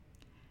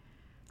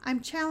I'm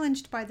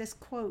challenged by this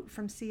quote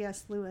from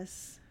C.S.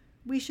 Lewis.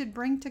 We should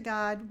bring to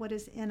God what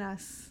is in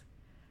us,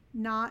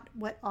 not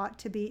what ought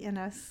to be in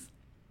us.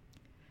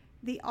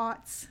 The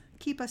oughts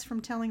keep us from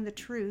telling the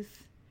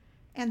truth,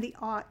 and the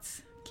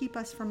oughts keep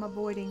us from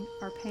avoiding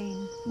our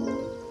pain.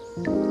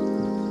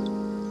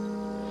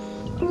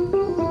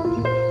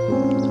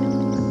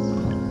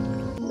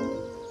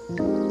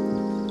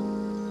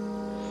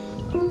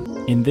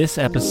 In this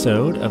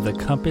episode of the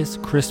Compass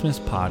Christmas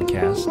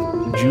Podcast,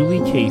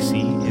 Julie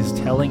Casey is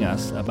telling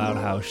us about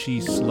how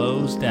she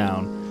slows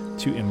down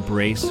to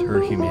embrace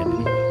her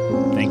humanity.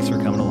 Thanks for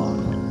coming along.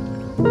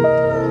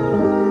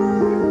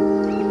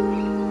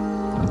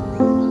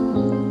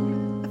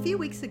 A few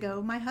weeks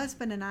ago, my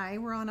husband and I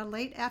were on a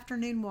late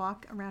afternoon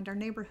walk around our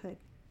neighborhood.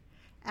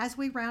 As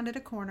we rounded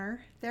a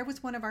corner, there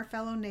was one of our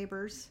fellow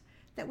neighbors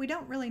that we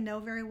don't really know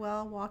very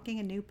well walking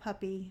a new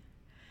puppy.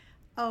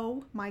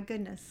 Oh my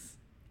goodness.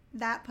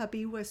 That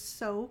puppy was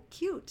so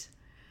cute.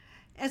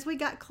 As we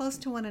got close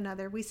to one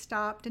another, we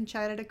stopped and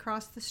chatted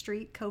across the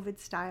street, COVID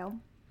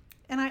style.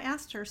 And I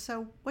asked her,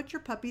 "So what's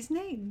your puppy's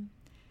name?"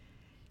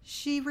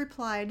 She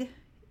replied,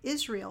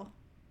 "Israel.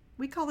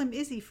 We call him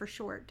Izzy for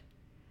short."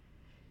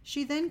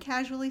 She then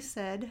casually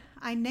said,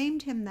 "I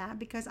named him that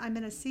because I'm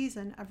in a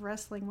season of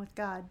wrestling with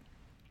God."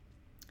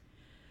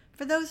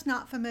 For those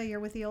not familiar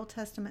with the Old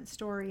Testament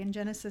story in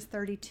Genesis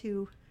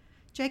 32,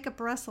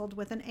 Jacob wrestled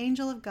with an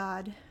angel of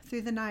God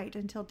through the night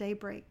until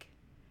daybreak.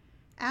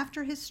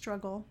 After his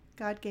struggle,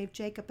 God gave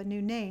Jacob a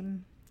new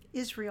name,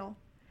 Israel,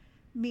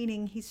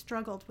 meaning he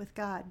struggled with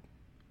God.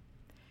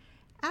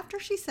 After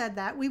she said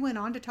that, we went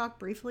on to talk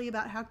briefly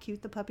about how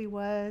cute the puppy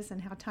was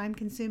and how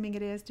time-consuming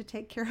it is to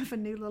take care of a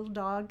new little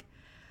dog.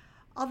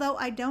 Although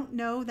I don't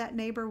know that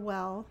neighbor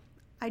well,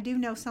 I do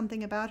know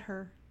something about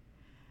her.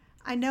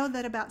 I know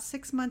that about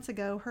 6 months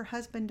ago, her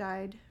husband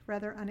died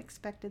rather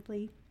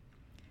unexpectedly.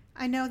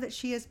 I know that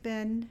she has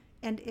been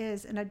and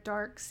is in a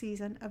dark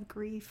season of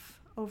grief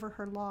over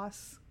her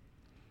loss.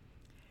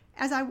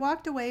 As I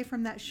walked away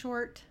from that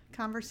short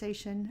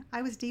conversation,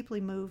 I was deeply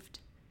moved.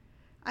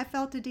 I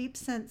felt a deep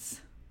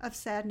sense of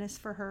sadness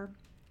for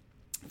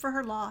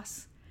her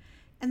loss,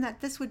 and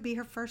that this would be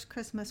her first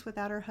Christmas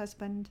without her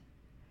husband.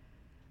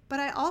 But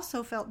I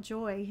also felt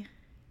joy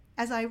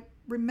as I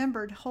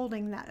remembered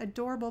holding that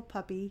adorable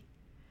puppy,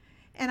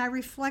 and I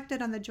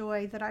reflected on the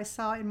joy that I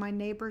saw in my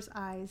neighbor's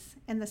eyes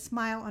and the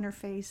smile on her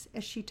face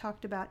as she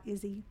talked about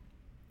Izzy.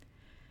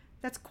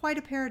 That's quite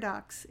a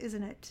paradox,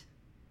 isn't it?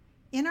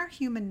 In our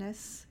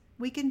humanness,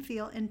 we can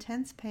feel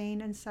intense pain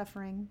and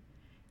suffering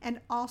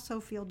and also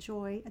feel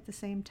joy at the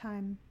same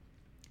time.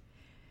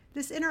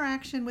 This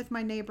interaction with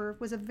my neighbor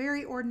was a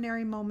very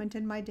ordinary moment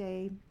in my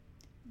day,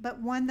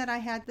 but one that I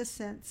had the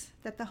sense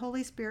that the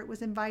Holy Spirit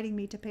was inviting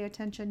me to pay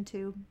attention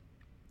to.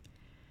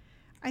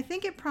 I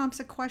think it prompts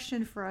a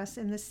question for us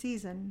in this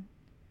season.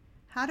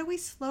 How do we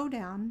slow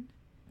down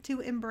to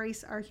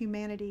embrace our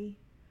humanity,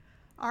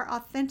 our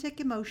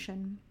authentic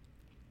emotion,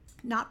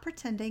 not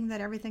pretending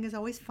that everything is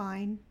always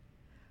fine,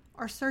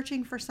 or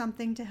searching for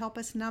something to help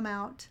us numb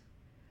out,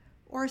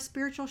 or a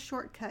spiritual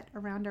shortcut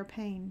around our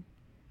pain?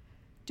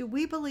 Do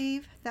we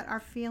believe that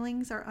our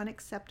feelings are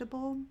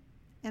unacceptable,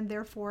 and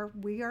therefore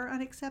we are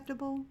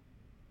unacceptable?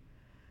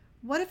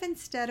 What if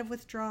instead of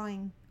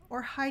withdrawing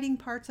or hiding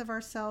parts of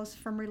ourselves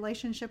from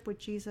relationship with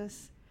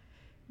Jesus,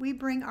 we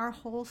bring our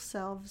whole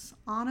selves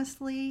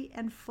honestly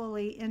and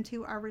fully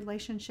into our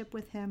relationship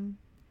with Him,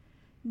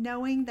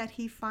 knowing that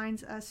He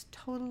finds us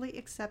totally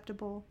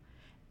acceptable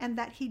and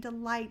that He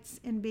delights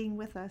in being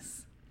with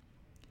us?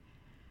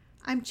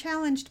 I'm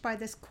challenged by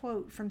this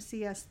quote from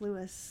C.S.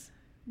 Lewis.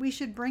 We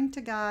should bring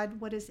to God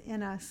what is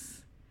in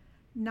us,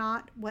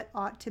 not what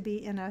ought to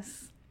be in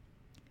us.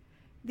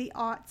 The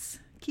oughts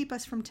keep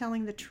us from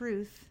telling the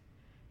truth,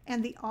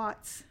 and the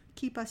oughts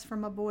keep us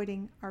from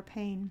avoiding our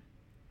pain.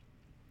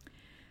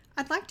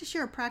 I'd like to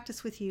share a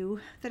practice with you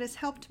that has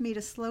helped me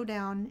to slow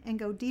down and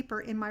go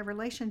deeper in my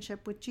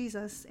relationship with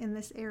Jesus in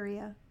this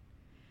area.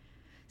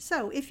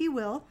 So, if you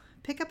will,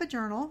 pick up a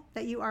journal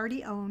that you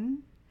already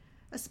own,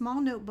 a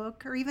small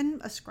notebook, or even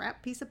a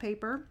scrap piece of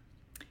paper.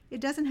 It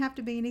doesn't have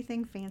to be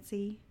anything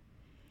fancy.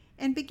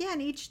 And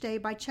begin each day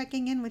by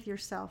checking in with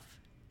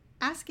yourself,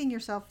 asking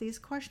yourself these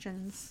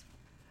questions.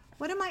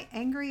 What am I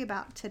angry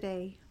about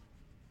today?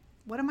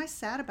 What am I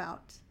sad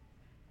about?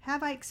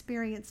 Have I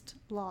experienced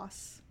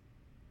loss?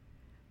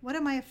 What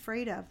am I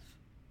afraid of?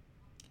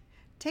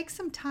 Take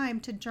some time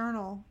to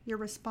journal your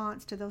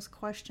response to those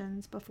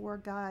questions before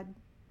God,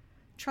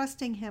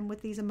 trusting Him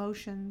with these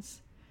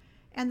emotions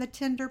and the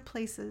tender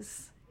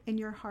places in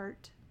your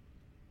heart.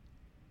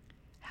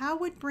 How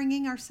would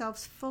bringing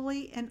ourselves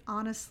fully and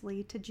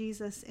honestly to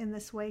Jesus in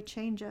this way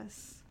change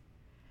us?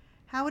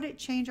 How would it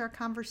change our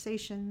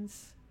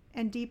conversations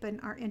and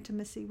deepen our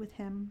intimacy with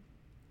Him?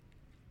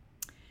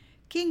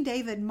 King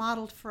David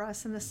modeled for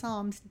us in the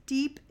Psalms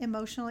deep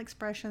emotional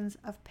expressions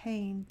of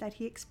pain that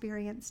he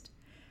experienced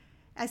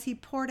as he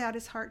poured out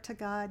his heart to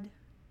God.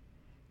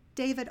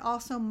 David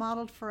also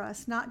modeled for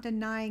us not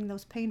denying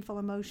those painful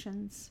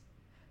emotions,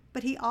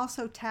 but he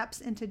also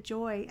taps into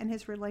joy and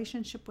his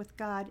relationship with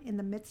God in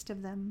the midst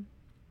of them.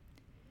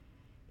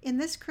 In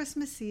this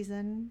Christmas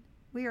season,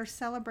 we are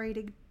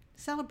celebrating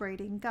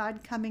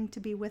God coming to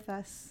be with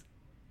us.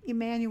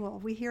 Emmanuel,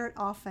 we hear it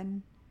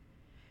often.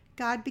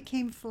 God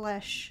became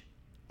flesh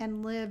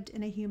and lived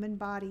in a human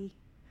body,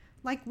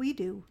 like we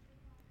do,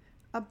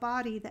 a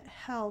body that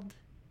held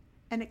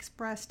and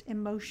expressed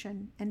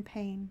emotion and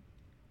pain.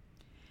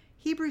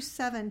 Hebrews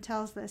 7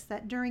 tells us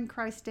that during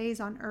Christ's days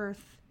on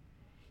earth,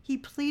 he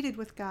pleaded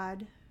with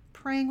God,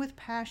 praying with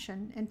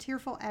passion and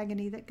tearful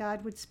agony that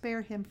God would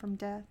spare him from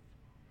death.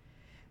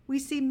 We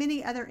see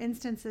many other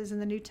instances in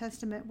the New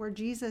Testament where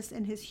Jesus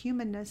in his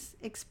humanness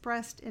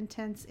expressed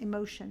intense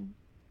emotion.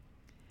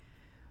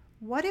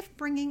 What if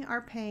bringing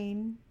our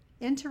pain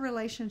into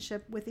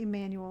relationship with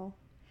Emmanuel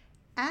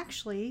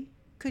actually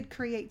could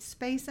create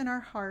space in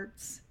our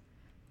hearts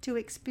to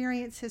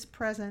experience his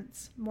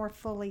presence more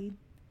fully,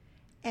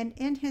 and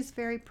in his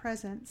very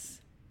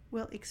presence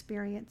we'll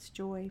experience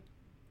joy?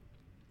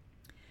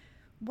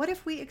 What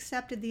if we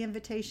accepted the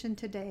invitation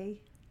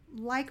today,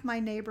 like my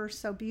neighbor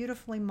so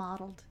beautifully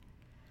modeled,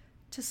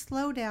 to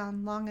slow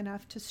down long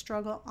enough to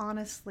struggle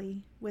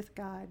honestly with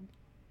God,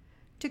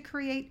 to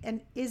create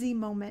an Izzy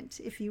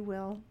moment, if you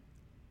will,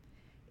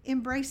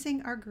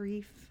 embracing our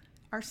grief,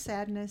 our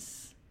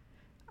sadness,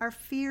 our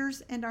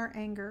fears, and our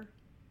anger?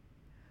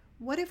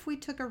 What if we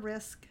took a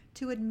risk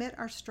to admit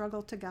our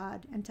struggle to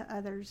God and to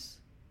others?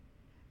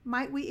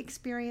 Might we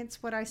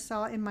experience what I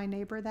saw in my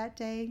neighbor that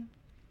day?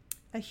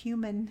 A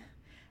human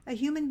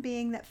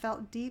being that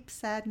felt deep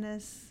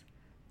sadness,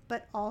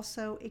 but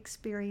also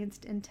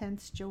experienced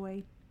intense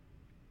joy.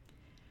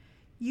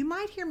 You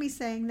might hear me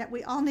saying that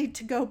we all need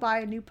to go buy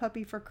a new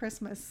puppy for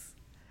Christmas.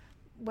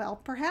 Well,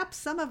 perhaps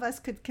some of us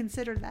could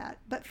consider that,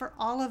 but for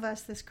all of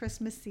us this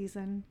Christmas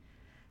season,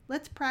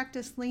 let's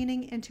practice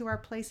leaning into our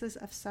places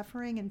of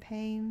suffering and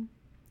pain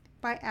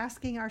by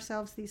asking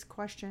ourselves these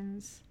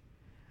questions.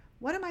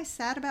 What am I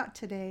sad about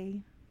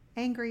today,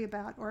 angry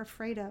about, or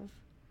afraid of?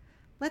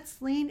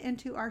 Let's lean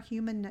into our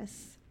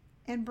humanness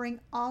and bring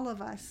all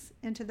of us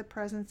into the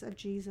presence of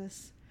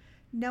Jesus,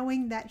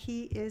 knowing that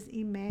he is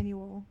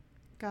Emmanuel,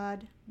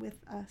 God with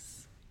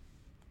us.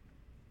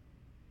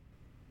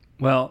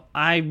 Well,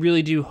 I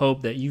really do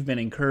hope that you've been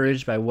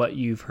encouraged by what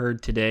you've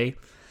heard today.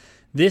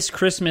 This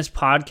Christmas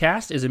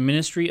podcast is a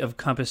ministry of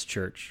Compass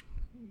Church.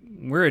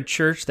 We're a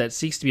church that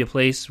seeks to be a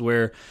place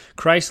where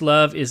Christ's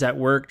love is at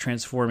work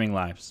transforming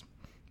lives.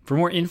 For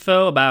more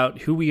info about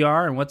who we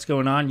are and what's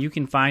going on, you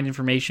can find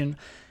information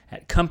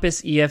at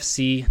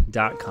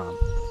compassefc.com.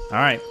 All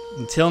right,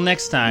 until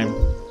next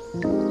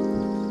time.